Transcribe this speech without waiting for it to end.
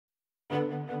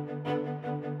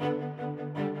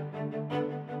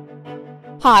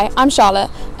Hi, I'm Charlotte,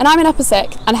 and I'm in Upper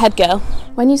Sixth and head girl.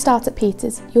 When you start at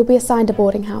Peters, you'll be assigned a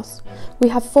boarding house. We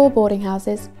have 4 boarding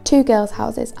houses, 2 girls'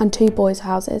 houses and 2 boys'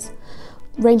 houses,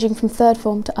 ranging from 3rd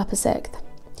form to Upper Sixth.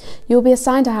 You will be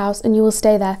assigned a house and you will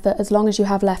stay there for as long as you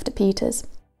have left at Peters.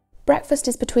 Breakfast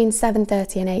is between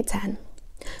 7:30 and 8:10.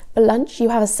 For lunch, you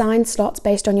have assigned slots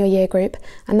based on your year group,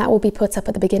 and that will be put up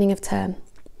at the beginning of term.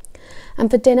 And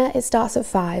for dinner, it starts at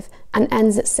 5 and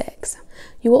ends at 6.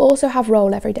 You will also have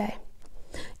roll every day.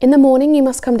 In the morning, you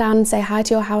must come down and say hi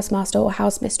to your housemaster or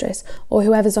housemistress or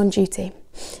whoever's on duty.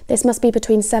 This must be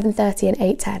between 7:30 and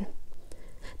 8:10.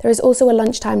 There is also a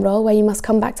lunchtime roll where you must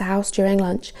come back to house during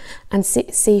lunch and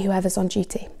see whoever's on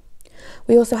duty.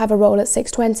 We also have a roll at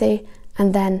 6:20,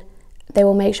 and then they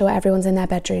will make sure everyone's in their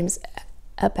bedrooms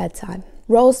at bedtime.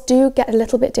 Rolls do get a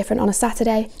little bit different on a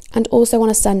Saturday and also on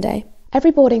a Sunday.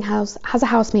 Every boarding house has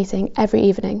a house meeting every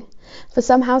evening. For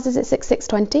some houses it's at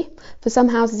 6:20, for some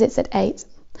houses it's at 8.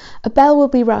 A bell will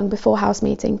be rung before house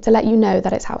meeting to let you know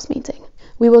that it's house meeting.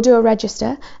 We will do a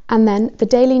register and then the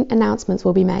daily announcements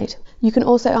will be made. You can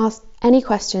also ask any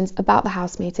questions about the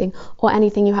house meeting or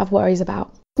anything you have worries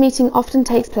about. The meeting often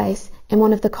takes place in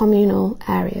one of the communal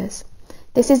areas.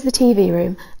 This is the TV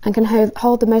room and can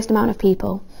hold the most amount of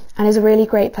people and is a really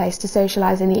great place to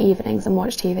socialise in the evenings and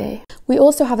watch TV. We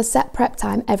also have a set prep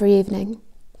time every evening.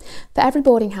 For every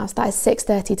boarding house, that is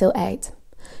 6:30 till 8.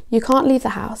 You can't leave the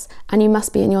house and you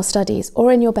must be in your studies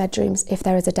or in your bedrooms if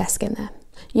there is a desk in there.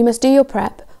 You must do your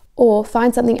prep or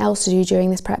find something else to do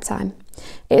during this prep time.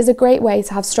 It is a great way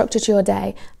to have structure to your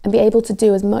day and be able to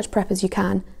do as much prep as you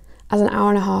can. As an hour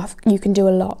and a half, you can do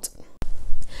a lot.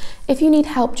 If you need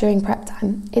help during prep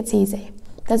time, it's easy.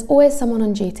 There's always someone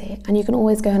on duty and you can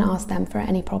always go and ask them for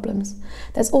any problems.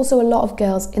 There's also a lot of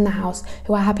girls in the house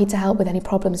who are happy to help with any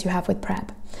problems you have with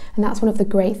prep, and that's one of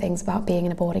the great things about being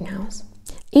in a boarding house.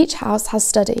 Each house has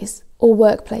studies or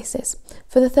workplaces.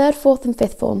 For the 3rd, 4th and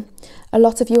 5th form, a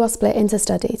lot of you are split into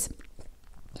studies.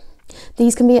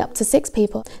 These can be up to 6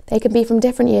 people. They can be from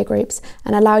different year groups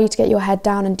and allow you to get your head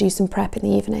down and do some prep in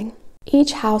the evening.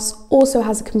 Each house also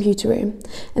has a computer room,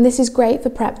 and this is great for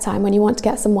prep time when you want to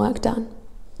get some work done.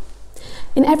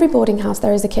 In every boarding house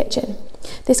there is a kitchen.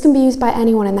 This can be used by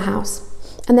anyone in the house,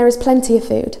 and there is plenty of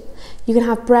food. You can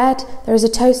have bread, there is a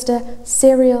toaster,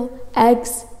 cereal,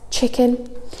 eggs, chicken.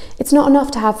 It's not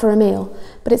enough to have for a meal,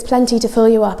 but it's plenty to fill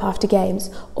you up after games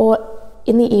or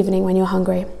in the evening when you're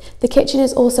hungry. The kitchen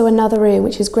is also another room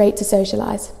which is great to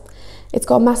socialise. It's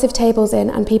got massive tables in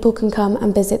and people can come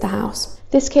and visit the house.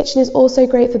 This kitchen is also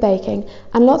great for baking,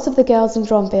 and lots of the girls in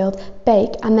Dronfield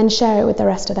bake and then share it with the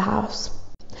rest of the house.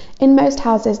 In most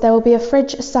houses there will be a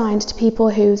fridge assigned to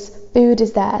people whose food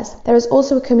is theirs. There is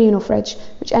also a communal fridge,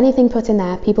 which anything put in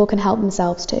there people can help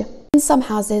themselves to. In some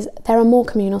houses there are more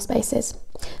communal spaces.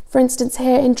 For instance,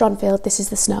 here in Dronfield this is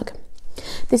the snug.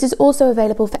 This is also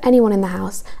available for anyone in the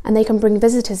house and they can bring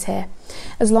visitors here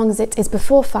as long as it is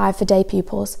before 5 for day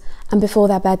pupils and before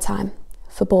their bedtime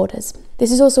for boarders.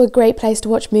 This is also a great place to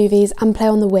watch movies and play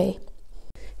on the Wii.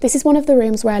 This is one of the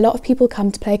rooms where a lot of people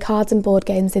come to play cards and board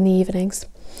games in the evenings.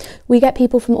 We get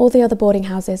people from all the other boarding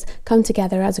houses come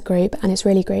together as a group and it's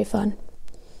really great fun.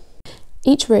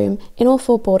 Each room in all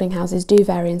 4 boarding houses do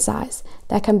vary in size.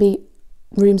 There can be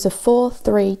rooms of 4,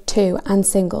 3, 2 and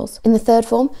singles. In the 3rd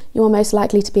form, you are most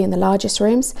likely to be in the largest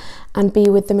rooms and be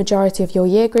with the majority of your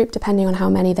year group depending on how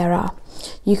many there are.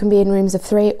 You can be in rooms of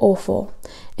 3 or 4.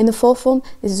 In the 4th form,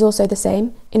 this is also the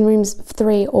same, in rooms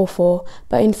 3 or 4,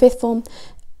 but in 5th form,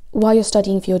 while you're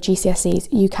studying for your GCSEs,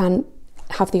 you can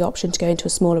have the option to go into a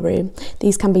smaller room.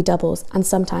 These can be doubles and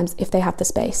sometimes, if they have the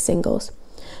space, singles.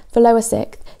 For lower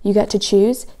 6th, you get to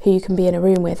choose who you can be in a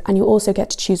room with, and you also get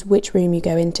to choose which room you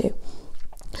go into.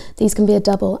 These can be a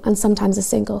double and sometimes a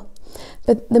single.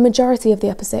 But the majority of the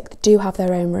Upper 6th do have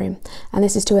their own room, and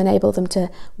this is to enable them to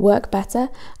work better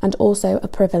and also a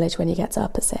privilege when you get to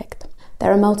Upper 6th.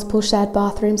 There are multiple shared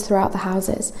bathrooms throughout the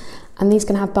houses, and these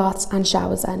can have baths and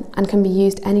showers in and can be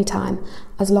used any time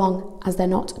as long as they're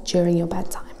not during your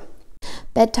bedtime.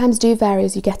 Bedtimes do vary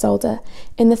as you get older.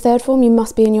 In the 3rd form, you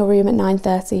must be in your room at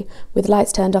 9:30 with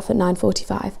lights turned off at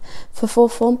 9:45. For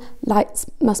 4th form, lights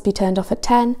must be turned off at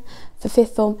 10. For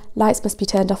 5th form, lights must be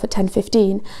turned off at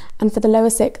 10:15. And for the lower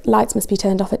 6th, lights must be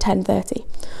turned off at 10:30.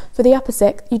 For the Upper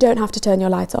 6th, you don't have to turn your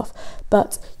lights off,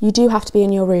 but you do have to be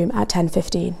in your room at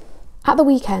 10:15. At the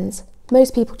weekends,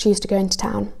 most people choose to go into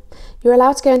town. You're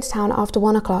allowed to go into town after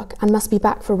 1 o'clock and must be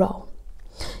back for roll.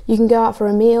 You can go out for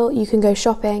a meal, you can go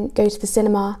shopping, go to the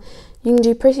cinema, you can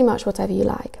do pretty much whatever you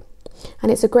like.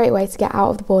 And it's a great way to get out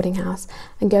of the boarding house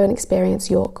and go and experience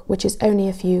York, which is only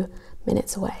a few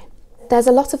minutes away. There's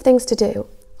a lot of things to do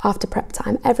after prep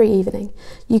time every evening.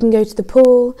 You can go to the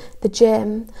pool, the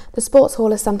gym, the sports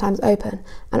hall is sometimes open,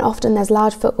 and often there's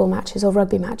large football matches or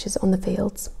rugby matches on the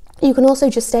fields. You can also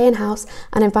just stay in house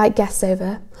and invite guests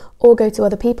over, or go to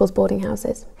other people's boarding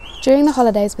houses. During the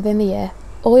holidays within the year,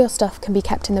 all your stuff can be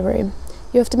kept in the room.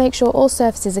 You have to make sure all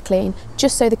surfaces are clean,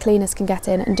 just so the cleaners can get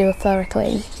in and do a thorough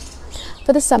clean.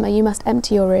 For the summer, you must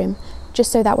empty your room,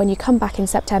 just so that when you come back in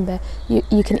September,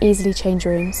 you can easily change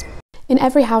rooms. In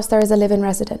every house there is a live-in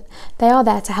resident. They are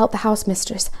there to help the house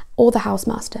mistress or the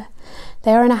housemaster.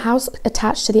 They are in a house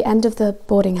attached to the end of the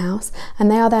boarding house, and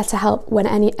they are there to help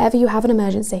whenever you have an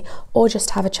emergency or just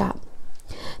have a chat.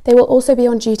 They will also be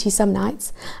on duty some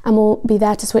nights and will be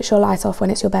there to switch your light off when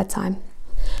it's your bedtime.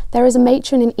 There is a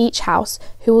matron in each house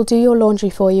who will do your laundry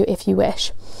for you if you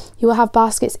wish. You will have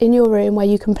baskets in your room where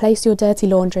you can place your dirty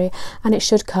laundry, and it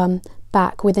should come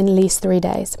back within at least 3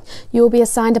 days. You will be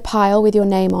assigned a pile with your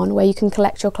name on where you can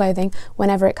collect your clothing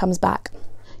whenever it comes back.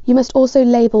 You must also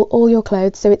label all your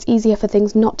clothes so it's easier for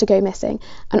things not to go missing,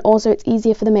 and also it's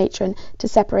easier for the matron to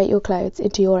separate your clothes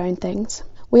into your own things.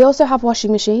 We also have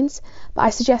washing machines, but I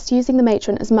suggest using the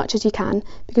matron as much as you can,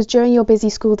 because during your busy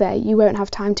school day you won't have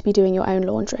time to be doing your own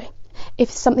laundry. If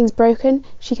something's broken,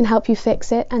 she can help you fix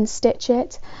it and stitch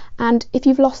it, and if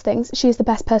you've lost things, she is the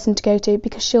best person to go to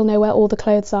because she'll know where all the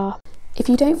clothes are. If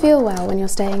you don't feel well when you're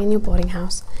staying in your boarding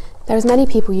house, there is many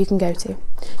people you can go to.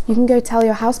 You can go tell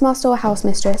your housemaster or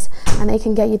housemistress and they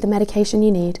can get you the medication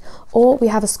you need, or we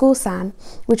have a school SAN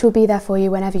which will be there for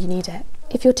you whenever you need it.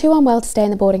 If you're too unwell to stay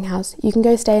in the boarding house, you can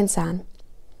go stay in SAN.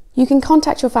 You can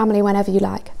contact your family whenever you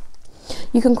like.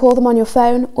 You can call them on your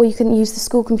phone, or you can use the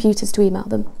school computers to email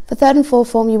them. For 3rd and 4th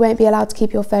form, you won't be allowed to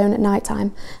keep your phone at night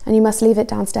time, and you must leave it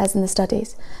downstairs in the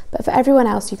studies. But for everyone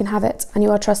else, you can have it, and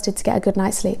you are trusted to get a good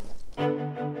night's sleep.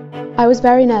 I was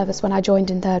very nervous when I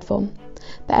joined in 3rd form,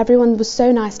 but everyone was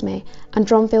so nice to me, and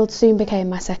Dronfield soon became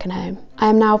my second home. I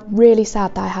am now really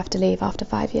sad that I have to leave after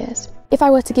 5 years. If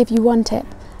I were to give you one tip,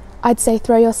 I'd say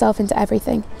throw yourself into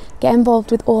everything, get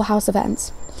involved with all house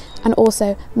events, and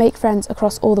also make friends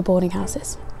across all the boarding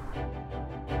houses.